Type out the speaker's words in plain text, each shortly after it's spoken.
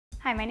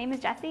Hi, my name is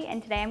Jessie,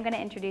 and today I'm going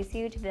to introduce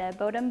you to the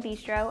BODUM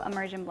Bistro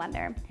Immersion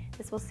Blender.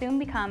 This will soon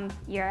become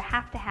your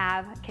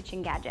have-to-have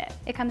kitchen gadget.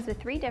 It comes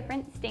with 3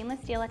 different stainless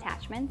steel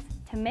attachments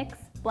to mix,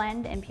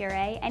 blend, and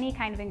puree any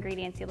kind of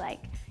ingredients you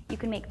like. You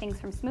can make things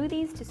from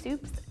smoothies to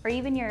soups, or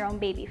even your own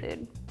baby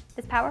food.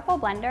 This powerful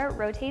blender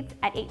rotates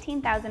at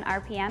 18,000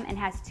 RPM and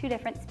has 2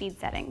 different speed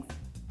settings.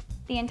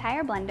 The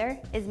entire blender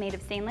is made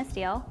of stainless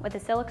steel with a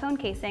silicone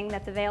casing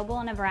that's available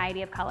in a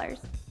variety of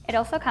colors. It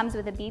also comes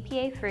with a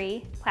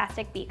BPA-free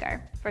plastic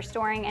beaker for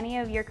storing any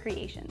of your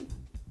creations.